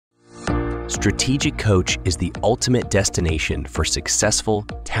Strategic Coach is the ultimate destination for successful,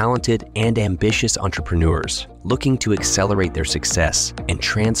 talented, and ambitious entrepreneurs looking to accelerate their success and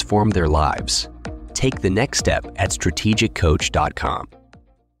transform their lives. Take the next step at strategiccoach.com.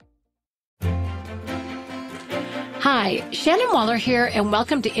 Hi, Shannon Waller here, and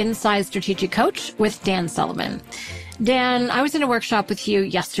welcome to Inside Strategic Coach with Dan Sullivan. Dan, I was in a workshop with you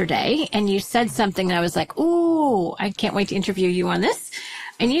yesterday, and you said something, and I was like, ooh, I can't wait to interview you on this.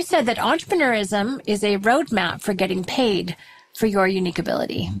 And you said that entrepreneurism is a roadmap for getting paid for your unique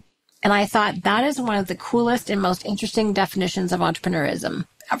ability. And I thought that is one of the coolest and most interesting definitions of entrepreneurism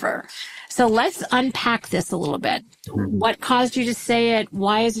ever. So let's unpack this a little bit. What caused you to say it?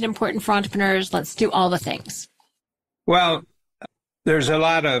 Why is it important for entrepreneurs? Let's do all the things. Well, there's a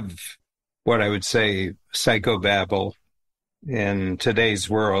lot of what I would say psychobabble in today's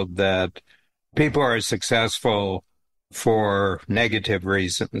world that people are successful for negative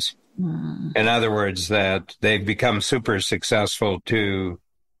reasons. In other words, that they've become super successful to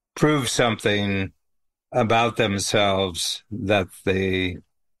prove something about themselves that they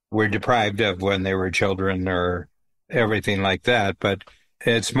were deprived of when they were children or everything like that. But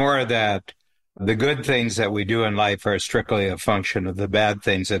it's more that the good things that we do in life are strictly a function of the bad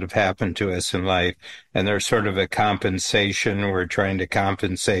things that have happened to us in life. And there's sort of a compensation. We're trying to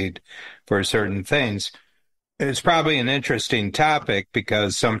compensate for certain things. It's probably an interesting topic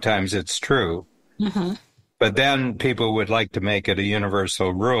because sometimes it's true. Mm-hmm. But then people would like to make it a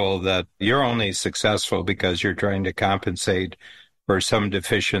universal rule that you're only successful because you're trying to compensate for some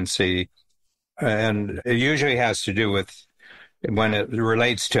deficiency. And it usually has to do with when it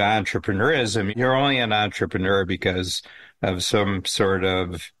relates to entrepreneurism, you're only an entrepreneur because of some sort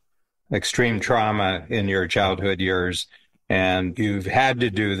of extreme trauma in your childhood years. And you've had to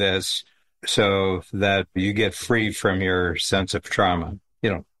do this so that you get free from your sense of trauma.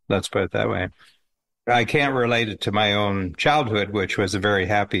 Let's put it that way. I can't relate it to my own childhood, which was a very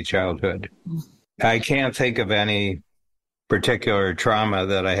happy childhood. I can't think of any particular trauma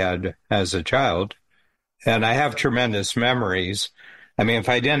that I had as a child. And I have tremendous memories. I mean, if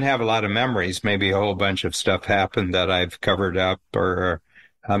I didn't have a lot of memories, maybe a whole bunch of stuff happened that I've covered up or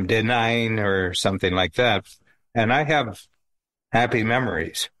I'm denying or something like that. And I have happy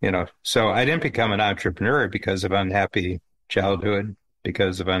memories, So I didn't become an entrepreneur because of unhappy childhood,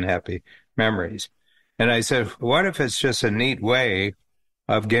 because of unhappy memories. And I said, what if it's just a neat way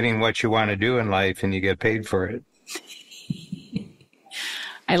of getting what you want to do in life and you get paid for it?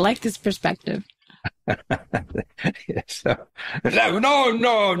 I like this perspective. No.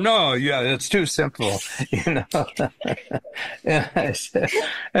 Yeah, it's too simple. I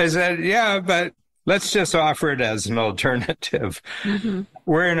said, yeah, but let's just offer it as an alternative. Mm-hmm.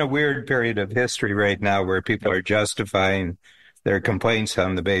 We're in a weird period of history right now where people are justifying their complaints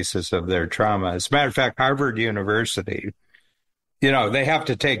on the basis of their trauma. As a matter of fact, Harvard University, they have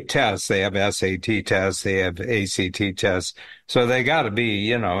to take tests. They have SAT tests. They have ACT tests. So they got to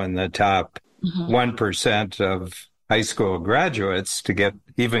be, in the top 1% of high school graduates to get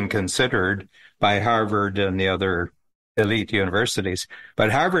even considered by Harvard and the other elite universities.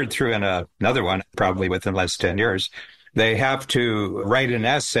 But Harvard threw in another one, probably within the last 10 years. They have to write an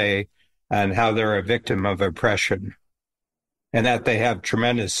essay on how they're a victim of oppression and that they have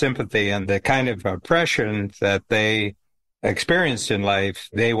tremendous sympathy and the kind of oppression that they experienced in life.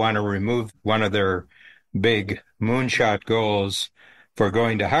 They want to remove. One of their big moonshot goals for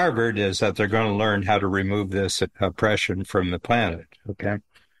going to Harvard is that they're going to learn how to remove this oppression from the planet. Okay.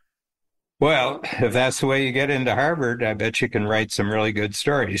 Well, if that's the way you get into Harvard, I bet you can write some really good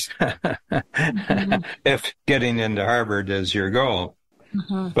stories if getting into Harvard is your goal.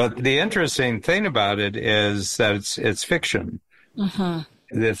 Mm-hmm. But the interesting thing about it is that it's fiction.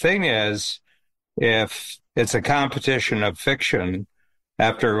 Mm-hmm. The thing is, if it's a competition of fiction,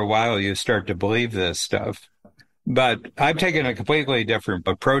 after a while you start to believe this stuff. But I've taken a completely different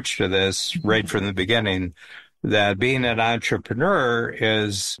approach to this right from the beginning, that being an entrepreneur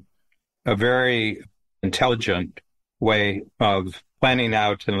is a very intelligent way of planning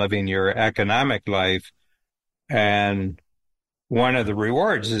out and living your economic life. And one of the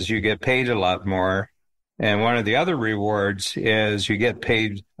rewards is you get paid a lot more. And one of the other rewards is you get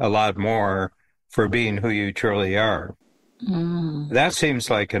paid a lot more for being who you truly are. That seems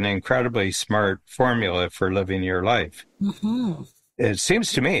like an incredibly smart formula for living your life. Mm-hmm. It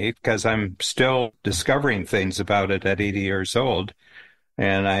seems to me, because I'm still discovering things about it at 80 years old,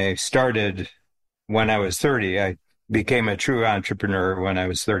 and I started when I was 30. I became a true entrepreneur when I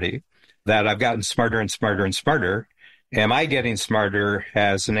was 30, that I've gotten smarter and smarter and smarter. And my getting smarter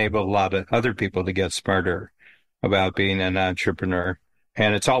has enabled a lot of other people to get smarter about being an entrepreneur.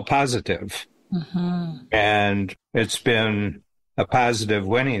 and it's all positive. And it's been a positive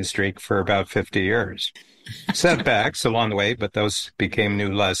winning streak for about 50 years. Setbacks along the way, but those became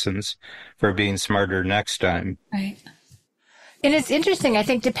new lessons for being smarter next time. Right. And it's interesting, I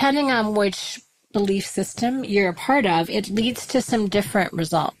think, depending on which belief system you're a part of, it leads to some different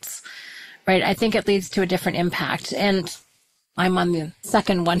results, right? I think it leads to a different impact. And I'm on the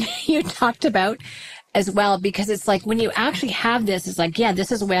second one you talked about as well, because it's like when you actually have this, it's like, yeah,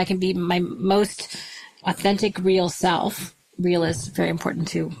 this is the way I can be my most authentic, real self. Real is very important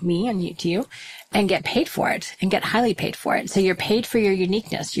to me and to you, and get paid for it and get highly paid for it. So you're paid for your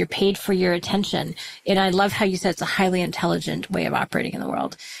uniqueness. You're paid for your attention. And I love how you said it's a highly intelligent way of operating in the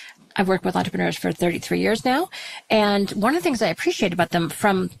world. I've worked with entrepreneurs for 33 years now. And one of the things I appreciate about them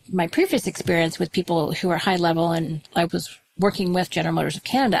from my previous experience with people who are high level, and I was working with General Motors of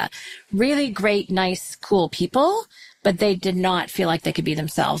Canada, really great, nice, cool people, but they did not feel like they could be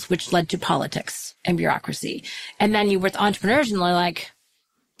themselves, which led to politics and bureaucracy. And then you were with entrepreneurs and they're like,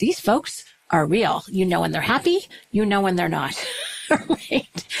 these folks are real. You know when they're happy, you know when they're not,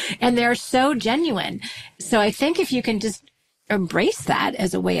 right? And they're so genuine. So I think if you can just embrace that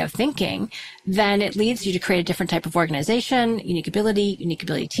as a way of thinking, then it leads you to create a different type of organization, unique ability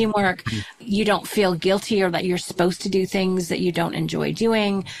teamwork. You don't feel guilty or that you're supposed to do things that you don't enjoy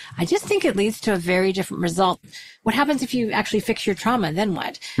doing. I just think it leads to a very different result. What happens if you actually fix your trauma? Then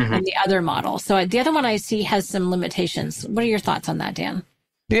what? And the other model. So the other one I see has some limitations. What are your thoughts on that, Dan?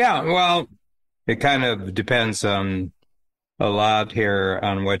 Yeah, well, it kind of depends on a lot here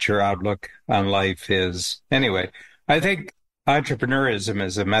on what your outlook on life is. Anyway, I think entrepreneurism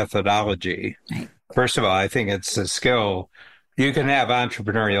is a methodology. Right. First of all, I think it's a skill. You can have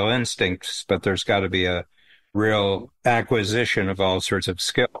entrepreneurial instincts, but there's got to be a real acquisition of all sorts of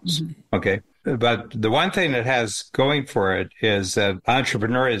skills. Okay. But the one thing it has going for it is that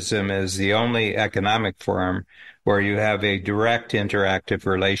entrepreneurism is the only economic form where you have a direct interactive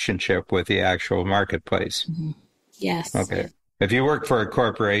relationship with the actual marketplace. Yes. Okay. If you work for a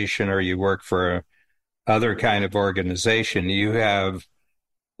corporation or you work for a other kind of organization, you have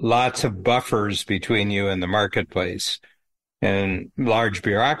lots of buffers between you and the marketplace. In large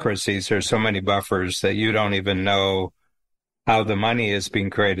bureaucracies, there's so many buffers that you don't even know how the money is being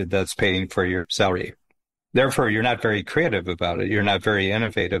created that's paying for your salary. Therefore, you're not very creative about it. You're not very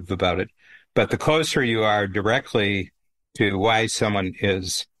innovative about it. But the closer you are directly to why someone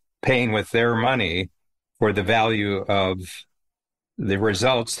is paying with their money for the value of the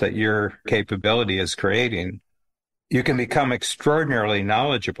results that your capability is creating, you can become extraordinarily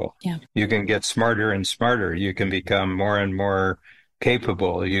knowledgeable. Yeah. You can get smarter and smarter. You can become more and more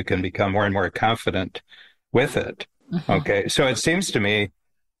capable. You can become more and more confident with it. Okay. So it seems to me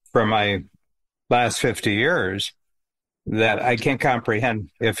from my last 50 years that I can't comprehend,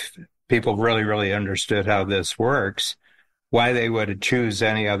 if people really, really understood how this works, why they would choose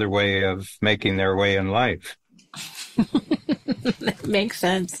any other way of making their way in life. That makes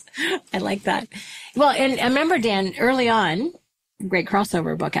sense. I like that. Well, and I remember, Dan, early on, great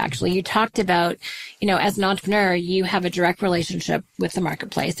crossover book, actually, you talked about, as an entrepreneur, you have a direct relationship with the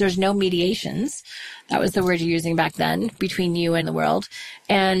marketplace. There's no mediations. That was the word you're using back then, between you and the world.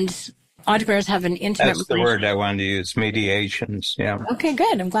 And entrepreneurs have an intimate That's the word I wanted to use, mediations. Yeah. Okay,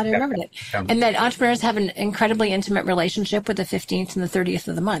 good. I'm glad I remembered it. Yeah. And that entrepreneurs have an incredibly intimate relationship with the 15th and the 30th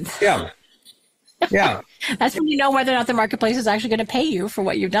of the month. Yeah. Yeah. That's when you know whether or not the marketplace is actually going to pay you for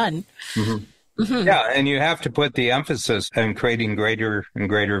what you've done. Yeah, and you have to put the emphasis on creating greater and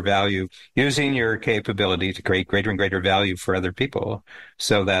greater value, using your capability to create greater and greater value for other people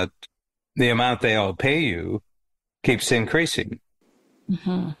so that the amount they all pay you keeps increasing.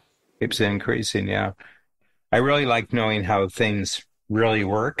 Keeps increasing, yeah. I really like knowing how things really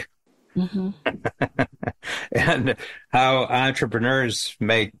work and how entrepreneurs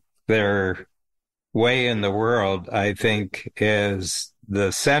make their way in the world, I think, is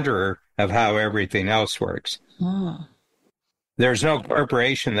the center of how everything else works. There's no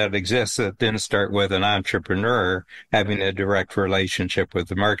corporation that exists that didn't start with an entrepreneur having a direct relationship with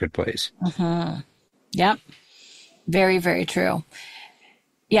the marketplace. Yep. Very, very true.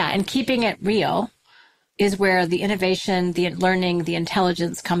 Yeah, and keeping it real is where the innovation, the learning, the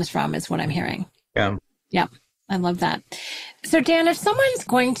intelligence comes from, is what I'm hearing. Yeah. Yep. I love that. So, Dan, if someone's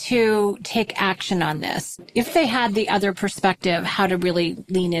going to take action on this, if they had the other perspective, how to really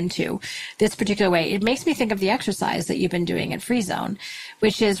lean into this particular way, it makes me think of the exercise that you've been doing at Free Zone,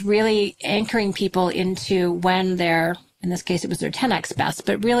 which is really anchoring people into when they're, in this case, it was their 10x best,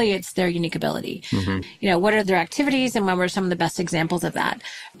 but really it's their unique ability. What are their activities and when were some of the best examples of that?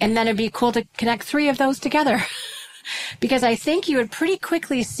 And then it'd be cool to connect 3 of those together. Because I think you would pretty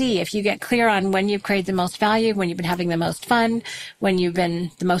quickly see, if you get clear on when you've created the most value, when you've been having the most fun, when you've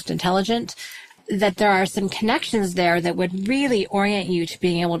been the most intelligent, that there are some connections there that would really orient you to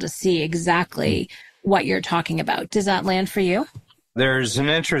being able to see exactly what you're talking about. Does that land for you? There's an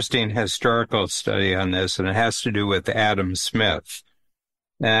interesting historical study on this, and it has to do with Adam Smith.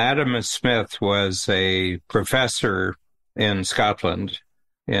 Now, Adam Smith was a professor in Scotland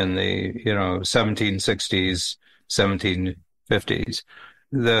in the 1760s, 1750s.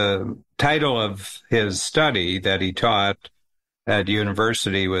 The title of his study that he taught at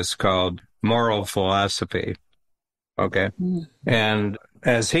university was called Moral Philosophy. Okay. And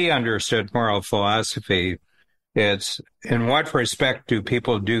as he understood moral philosophy, it's in what respect do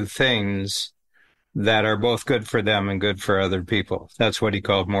people do things that are both good for them and good for other people. That's what he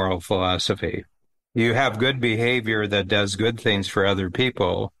called moral philosophy. You have good behavior that does good things for other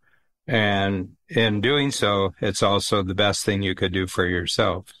people, and in doing so, it's also the best thing you could do for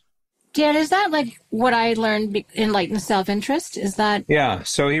yourself. Dan, is that like what I learned in Enlightened Self-Interest? Is that? Yeah,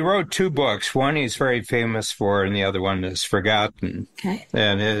 so he wrote two books. One he's very famous for, and the other one is forgotten. Okay.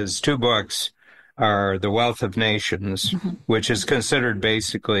 And his two books are The Wealth of Nations, which is considered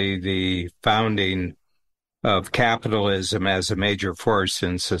basically the founding of capitalism as a major force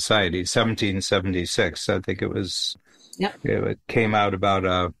in society, 1776. I think it was. Yep. It came out about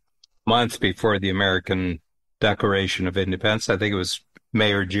a month before the American Declaration of Independence. I think it was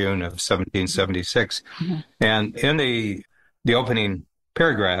May or June of 1776. And in the opening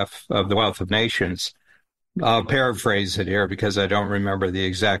paragraph of The Wealth of Nations, I'll paraphrase it here because I don't remember the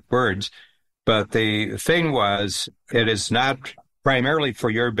exact words, but the thing was, it is not primarily for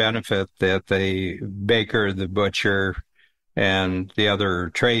your benefit that the baker, the butcher, and the other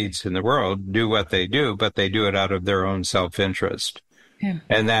trades in the world do what they do, but they do it out of their own self-interest. Yeah.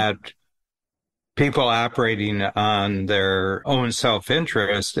 And that people operating on their own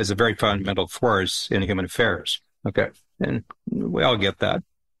self-interest is a very fundamental force in human affairs. Okay. And we all get that.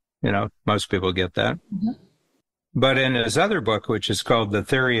 Most people get that. But in his other book, which is called The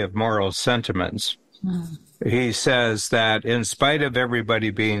Theory of Moral Sentiments, he says that in spite of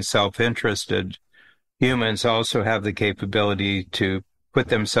everybody being self-interested, humans also have the capability to put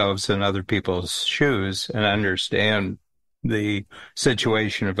themselves in other people's shoes and understand the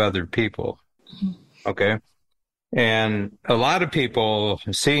situation of other people. Okay. And a lot of people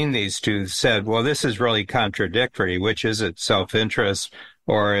seeing these two said, well, this is really contradictory. Which is it, self-interest,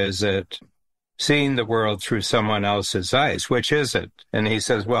 or is it seeing the world through someone else's eyes? Which is it? And he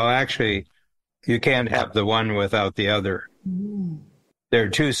says, well, actually, you can't have the one without the other. They're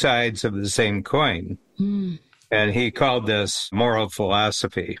two sides of the same coin. And he called this moral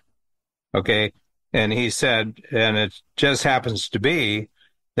philosophy. Okay. And he said, and it just happens to be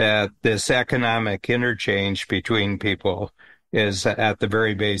that this economic interchange between people is at the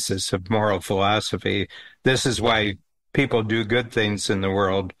very basis of moral philosophy. This is why people do good things in the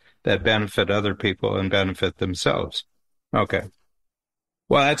world that benefit other people and benefit themselves. Okay.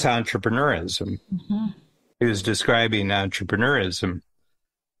 Well, that's entrepreneurism. He was describing entrepreneurism.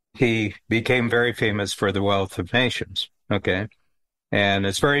 He became very famous for The Wealth of Nations. Okay. And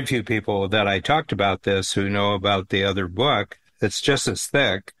it's very few people that I talked about this who know about the other book. It's just as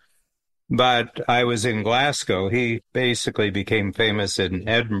thick. But I was in Glasgow. He basically became famous in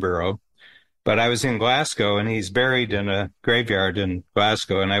Edinburgh. But I was in Glasgow, and he's buried in a graveyard in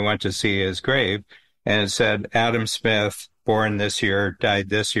Glasgow, and I went to see his grave, and it said, Adam Smith, born this year, died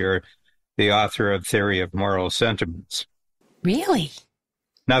this year, the author of Theory of Moral Sentiments. Really?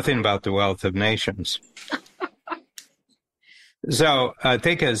 Nothing about The Wealth of Nations. So I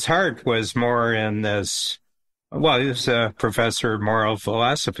think his heart was more in this. Well, he was a professor of moral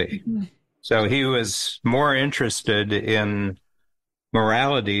philosophy. So he was more interested in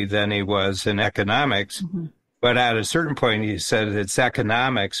morality than he was in economics. But at a certain point, he said it's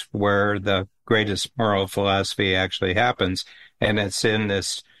economics where the greatest moral philosophy actually happens. And it's in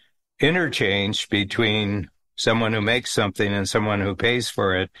this interchange between someone who makes something and someone who pays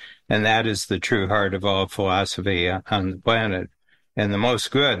for it. And that is the true heart of all philosophy on the planet. And the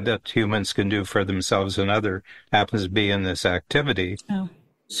most good that humans can do for themselves and others happens to be in this activity. Oh.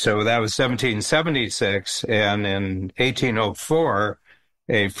 So that was 1776. And in 1804,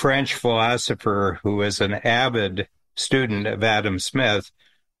 a French philosopher who was an avid student of Adam Smith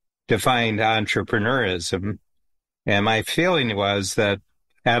defined entrepreneurism. And my feeling was that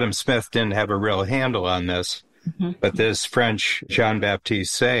Adam Smith didn't have a real handle on this. But this French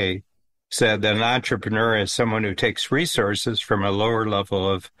Jean-Baptiste Say said that an entrepreneur is someone who takes resources from a lower level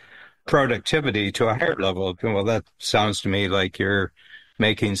of productivity to a higher level. Well, that sounds to me like you're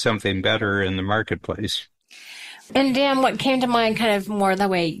making something better in the marketplace. And Dan, what came to mind kind of more the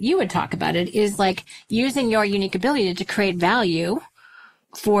way you would talk about it is like using your unique ability to create value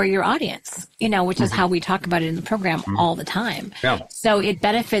for your audience, which is how we talk about it in the program all the time. Yeah. So it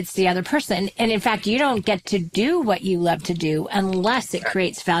benefits the other person. And in fact, you don't get to do what you love to do unless it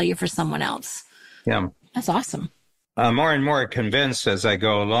creates value for someone else. Yeah. That's awesome. I'm more and more convinced as I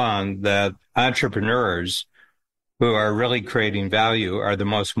go along that entrepreneurs who are really creating value are the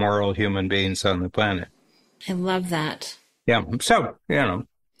most moral human beings on the planet. I love that. Yeah. So,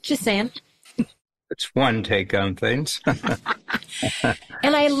 Just saying. It's one take on things.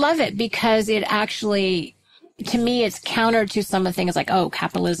 And I love it because it actually, to me, it's counter to some of the things like, oh,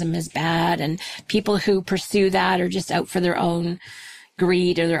 capitalism is bad. And people who pursue that are just out for their own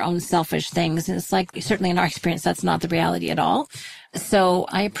greed or their own selfish things. And it's like, certainly in our experience, that's not the reality at all. So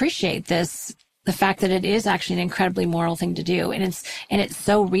I appreciate this, the fact that it is actually an incredibly moral thing to do. And it's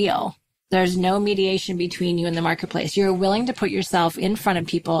so real. There's no mediation between you and the marketplace. You're willing to put yourself in front of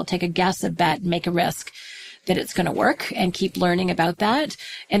people, take a guess, a bet, make a risk that it's going to work and keep learning about that.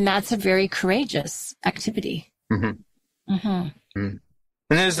 And that's a very courageous activity. Mm-hmm. Mm-hmm. Mm-hmm. And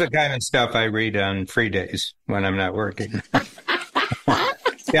this is the kind of stuff I read on free days when I'm not working.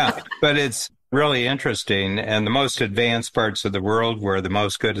 Yeah, but it's really interesting. And the most advanced parts of the world where the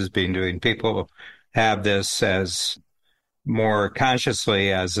most good is being doing, people have this as more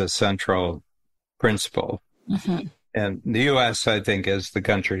consciously as a central principle. Mm-hmm. And the U.S., I think, is the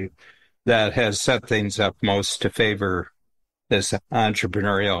country that has set things up most to favor this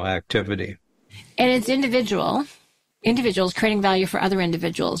entrepreneurial activity. And it's individuals creating value for other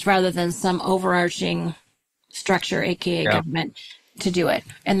individuals rather than some overarching structure, aka government, to do it.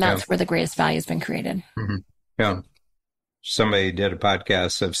 And that's where the greatest value has been created. Mm-hmm. Yeah. Somebody did a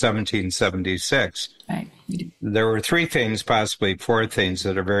podcast of 1776. Right. There were three things, possibly four things,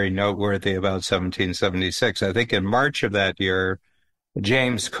 that are very noteworthy about 1776. I think in March of that year,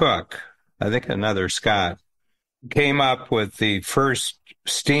 James Cook, I think another Scot, came up with the first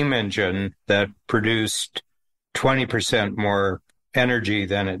steam engine that produced 20% more energy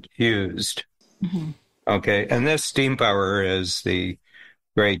than it used. Mm-hmm. Okay. And this steam power is the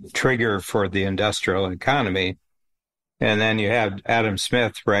great trigger for the industrial economy. And then you have Adam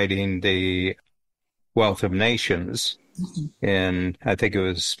Smith writing The Wealth of Nations in, I think it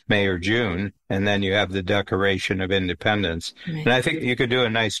was May or June. And then you have the Declaration of Independence. Right. And I think you could do a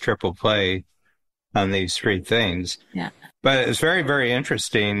nice triple play on these three things. Yeah. But it's very, very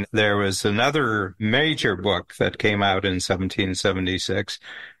interesting. There was another major book that came out in 1776,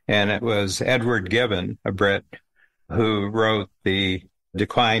 and it was Edward Gibbon, a Brit, who wrote The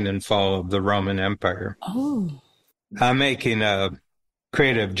Decline and Fall of the Roman Empire. Oh. I'm making a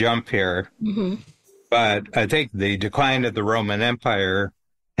creative jump here, but I think the decline of the Roman Empire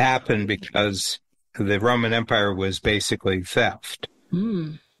happened because the Roman Empire was basically theft.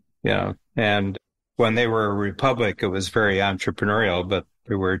 Mm. And when they were a republic, it was very entrepreneurial, but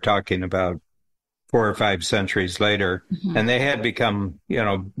we were talking about 4 or 5 centuries later, and they had become,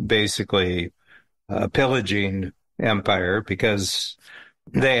 basically a pillaging empire because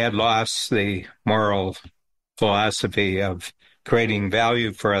they had lost the moral philosophy of creating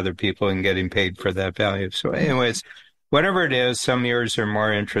value for other people and getting paid for that value. So anyways, whatever it is, some years are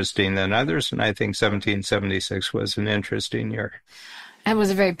more interesting than others. And I think 1776 was an interesting year. It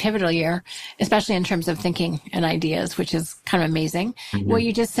was a very pivotal year, especially in terms of thinking and ideas, which is kind of amazing. Mm-hmm. What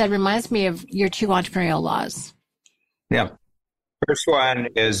you just said reminds me of your 2 entrepreneurial laws. Yeah. First one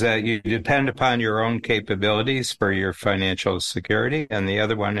is that you depend upon your own capabilities for your financial security. And the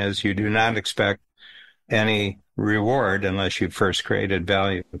other one is you do not expect any reward unless you first created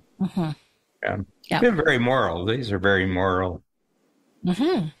value. Mm-hmm. Yeah. They're very moral. These are very moral.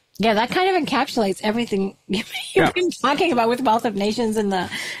 Mm-hmm. Yeah, that kind of encapsulates everything you've been talking about with Wealth of Nations and the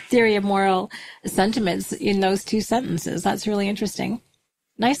theory of moral sentiments in those 2 sentences. That's really interesting.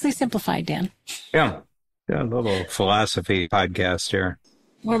 Nicely simplified, Dan. Yeah, a little philosophy podcast here.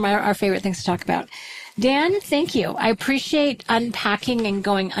 One of our favorite things to talk about. Dan, thank you. I appreciate unpacking and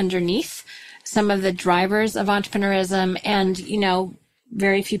going underneath some of the drivers of entrepreneurism. And,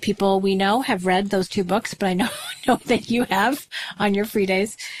 very few people we know have read those 2 books, but I know that you have on your free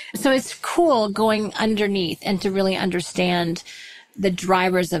days. So it's cool going underneath and to really understand the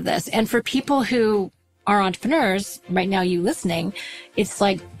drivers of this. And for people who are entrepreneurs, right now you listening, it's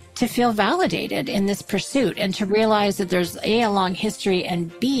like to feel validated in this pursuit and to realize that there's A, a long history,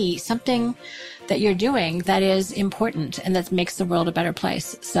 and B, something that you're doing that is important and that makes the world a better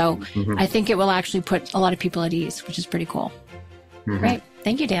place. So I think it will actually put a lot of people at ease, which is pretty cool. Great.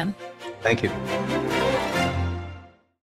 Thank you, Dan. Thank you.